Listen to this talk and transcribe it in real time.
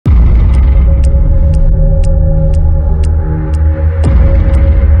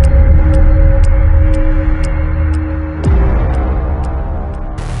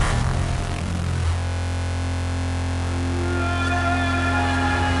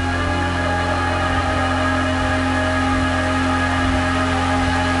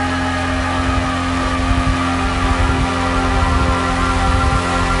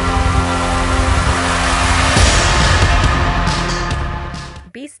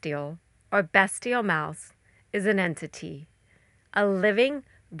bestial or bestial mouse is an entity, a living,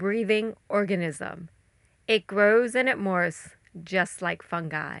 breathing organism. It grows and it morphs just like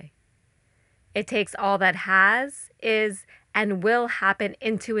fungi. It takes all that has, is, and will happen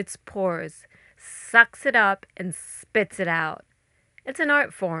into its pores, sucks it up, and spits it out. It's an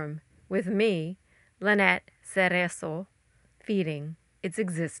art form, with me, Lynette Cerezo, feeding its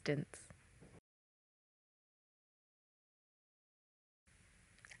existence.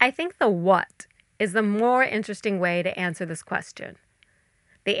 I think the what is the more interesting way to answer this question.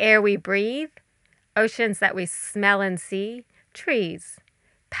 The air we breathe, oceans that we smell and see, trees,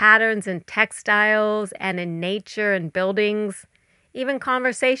 patterns in textiles and in nature and buildings, even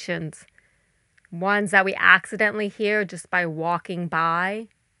conversations, ones that we accidentally hear just by walking by,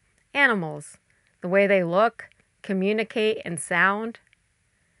 animals, the way they look, communicate, and sound.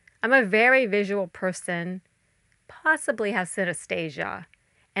 I'm a very visual person, possibly have synesthesia,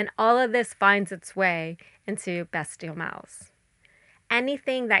 and all of this finds its way into Bestial Mouths.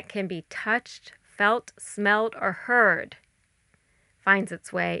 Anything that can be touched, felt, smelled, or heard finds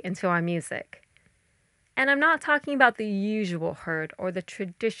its way into our music. And I'm not talking about the usual heard or the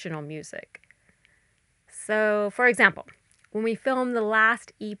traditional music. So, for example, when we filmed the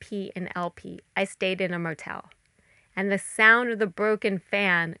last EP and LP, I stayed in a motel, and the sound of the broken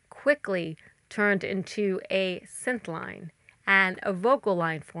fan quickly turned into a synth line and a vocal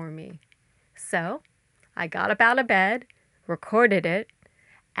line for me. So, I got up out of bed, recorded it,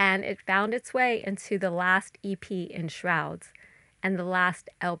 and it found its way into the last EP in Shrouds and the last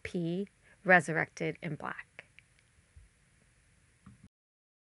LP, Resurrected in Black.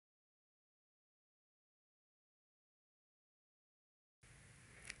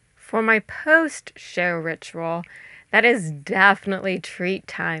 For my post-show ritual, that is definitely treat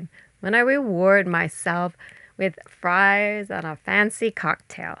time when I reward myself with fries and a fancy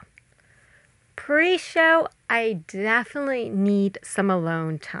cocktail. Pre-show, I definitely need some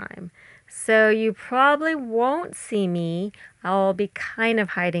alone time. So you probably won't see me. I'll be kind of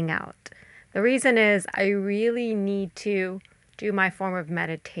hiding out. The reason is I really need to do my form of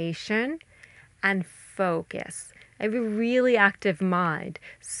meditation and focus. I have a really active mind,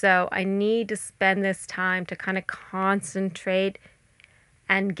 so I need to spend this time to kind of concentrate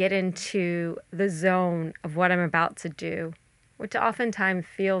and get into the zone of what I'm about to do, which oftentimes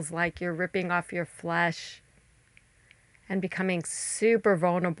feels like you're ripping off your flesh and becoming super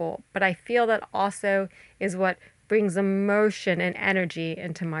vulnerable. But I feel that also is what brings emotion and energy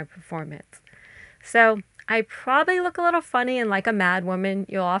into my performance. So I probably look a little funny and like a mad woman.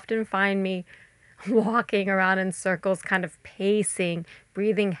 You'll often find me walking around in circles, kind of pacing,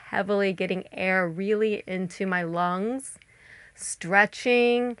 breathing heavily, getting air really into my lungs,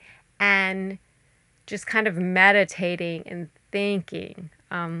 stretching, and just kind of meditating and thinking.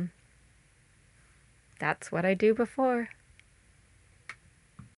 That's what I do before.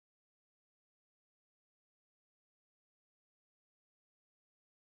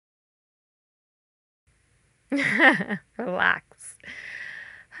 Relax.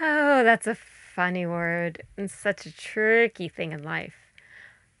 Oh, that's a funny word and such a tricky thing in life.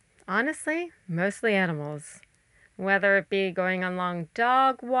 Honestly, mostly animals. Whether it be going on long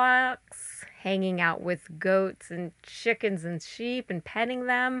dog walks, hanging out with goats and chickens and sheep and petting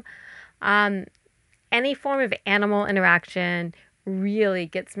them, um, any form of animal interaction really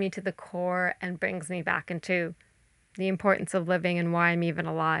gets me to the core and brings me back into the importance of living and why I'm even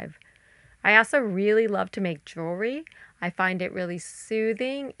alive. I also really love to make jewelry. I find it really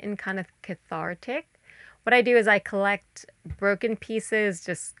soothing and kind of cathartic. What I do is I collect broken pieces,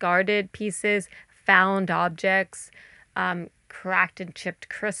 discarded pieces, found objects, cracked and chipped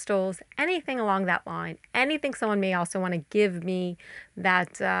crystals, anything along that line. Anything someone may also want to give me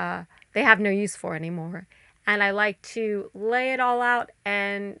that they have no use for anymore. And I like to lay it all out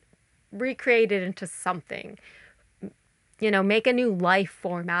and recreate it into something. Make a new life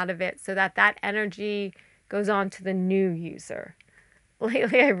form out of it so that that energy goes on to the new user.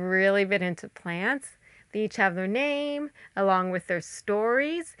 Lately, I've really been into plants. They each have their name along with their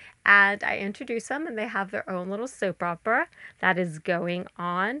stories, and I introduce them, and they have their own little soap opera that is going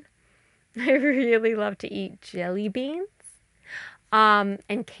on. I really love to eat jelly beans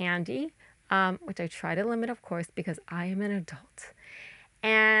and candy, which I try to limit, of course, because I am an adult.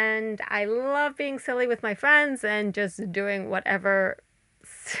 And I love being silly with my friends and just doing whatever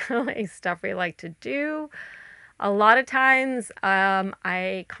silly stuff we like to do. A lot of times,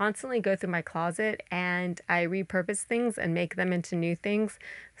 I constantly go through my closet and I repurpose things and make them into new things.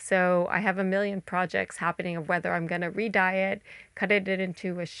 So I have a million projects happening of whether I'm going to re-dye it, cut it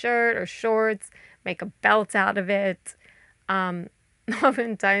into a shirt or shorts, make a belt out of it.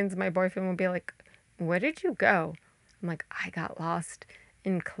 Oftentimes, my boyfriend will be like, "Where did you go?" I'm like, "I got lost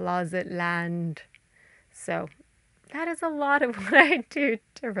in closet land." So, that is a lot of what I do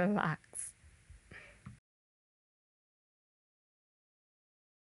to relax.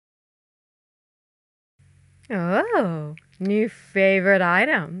 Oh, new favorite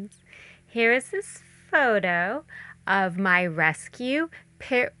items. Here is this photo of my rescue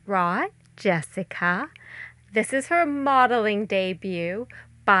pit rat, Jessica. This is her modeling debut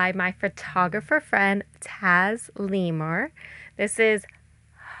by my photographer friend Taz Lemur. This is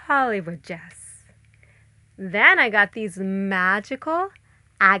Hollywood Jess. Then I got these magical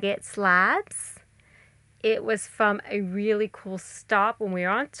agate slabs. It was from a really cool stop when we were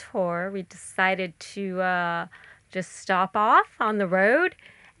on tour. We decided to just stop off on the road,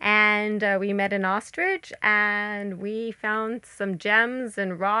 and we met an ostrich, and we found some gems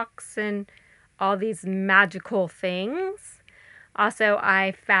and rocks and all these magical things. Also,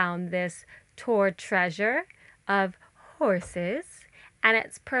 I found this tour treasure of horses, and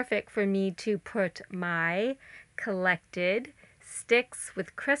it's perfect for me to put my collected sticks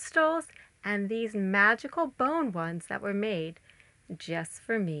with crystals and these magical bone ones that were made just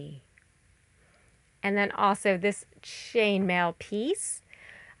for me. And then also this chainmail piece.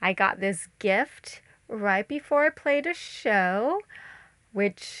 I got this gift right before I played a show,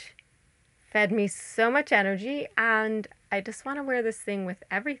 which fed me so much energy, and I just want to wear this thing with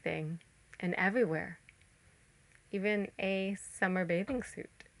everything and everywhere, even a summer bathing suit.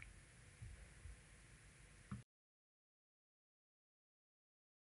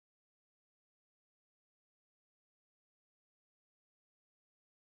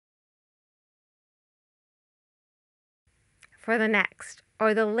 For the next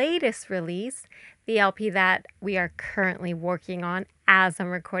or the latest release, the LP that we are currently working on as I'm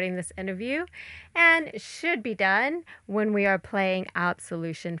recording this interview and should be done when we are playing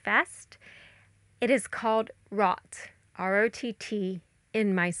Absolution Fest. It is called Rot, R-O-T-T,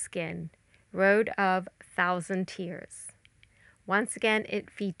 In My Skin, Road of Thousand Tears. Once again,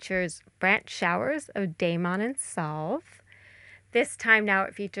 it features branch showers of Damon and Salve. This time now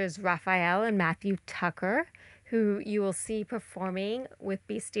it features Raphael and Matthew Tucker, who you will see performing with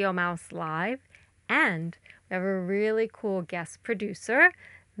Bestial Mouths live. And we have a really cool guest producer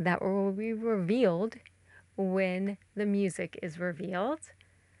that will be revealed when the music is revealed.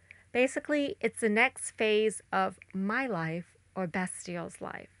 Basically, it's the next phase of my life or Bestial's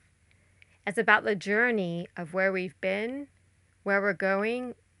life. It's about the journey of where we've been, where we're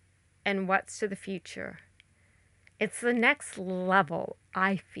going, and what's to the future. It's the next level,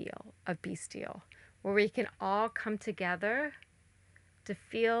 I feel, of Bestial, where we can all come together to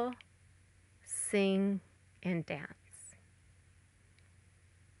feel, sing, and dance.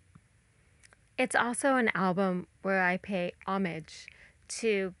 It's also an album where I pay homage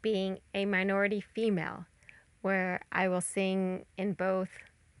to being a minority female, where I will sing in both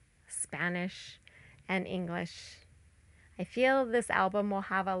Spanish and English. I feel this album will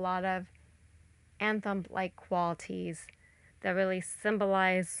have a lot of anthem-like qualities that really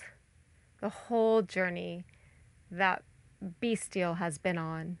symbolize the whole journey that Bestial has been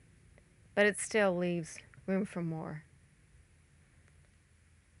on, but it still leaves room for more.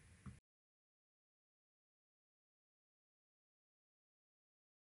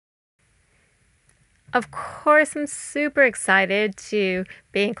 Of course, I'm super excited to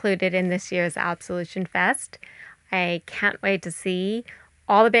be included in this year's Absolution Fest. I can't wait to see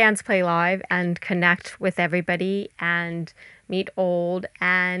all the bands play live and connect with everybody and meet old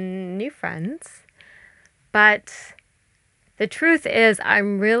and new friends. But the truth is,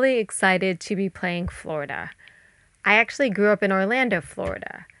 I'm really excited to be playing Florida. I actually grew up in Orlando,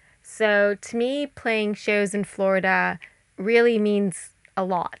 Florida. So to me, playing shows in Florida really means a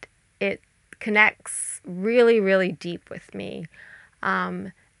lot. It connects really, really deep with me.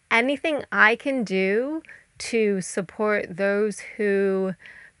 Um, Anything I can do to support those who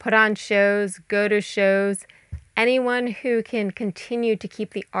put on shows, go to shows, anyone who can continue to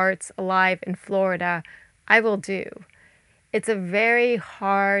keep the arts alive in Florida, I will do. It's a very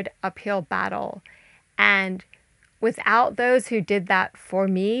hard uphill battle. And without those who did that for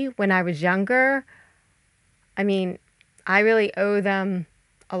me when I was younger, I mean, I really owe them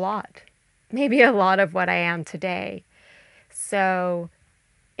a lot. Maybe a lot of what I am today. So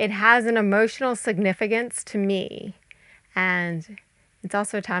it has an emotional significance to me. And it's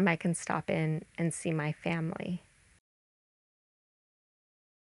also a time I can stop in and see my family.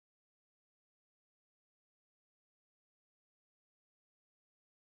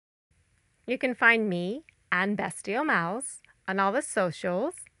 You can find me and Bestial Mouths on all the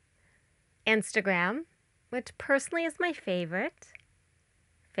socials, Instagram, which personally is my favorite,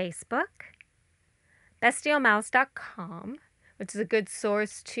 Facebook, bestialmouths.com, which is a good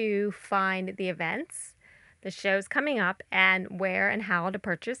source to find the events, the shows coming up, and where and how to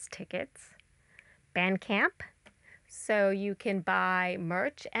purchase tickets. Bandcamp, so you can buy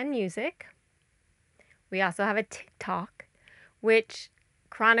merch and music. We also have a TikTok, which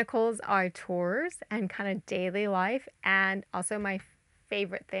chronicles our tours and kind of daily life, and also my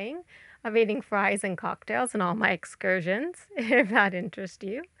favorite thing of eating fries and cocktails and all my excursions, if that interests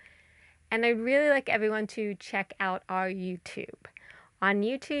you. And I'd really like everyone to check out our YouTube. On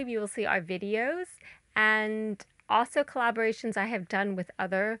YouTube, you will see our videos and also collaborations I have done with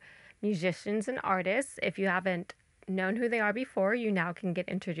other musicians and artists. If you haven't known who they are before, you now can get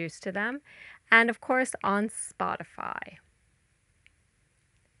introduced to them. And of course, on Spotify.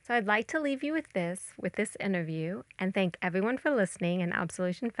 So I'd like to leave you with this interview, and thank everyone for listening and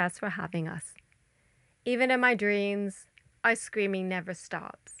Absolution Fest for having us. Even in my dreams, our screaming never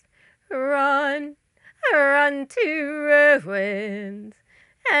stops. Run, run to ruins,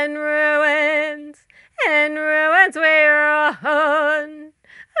 and ruins, and ruins we run,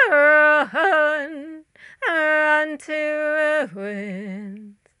 run, run to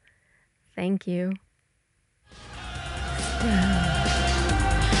ruins. Thank you.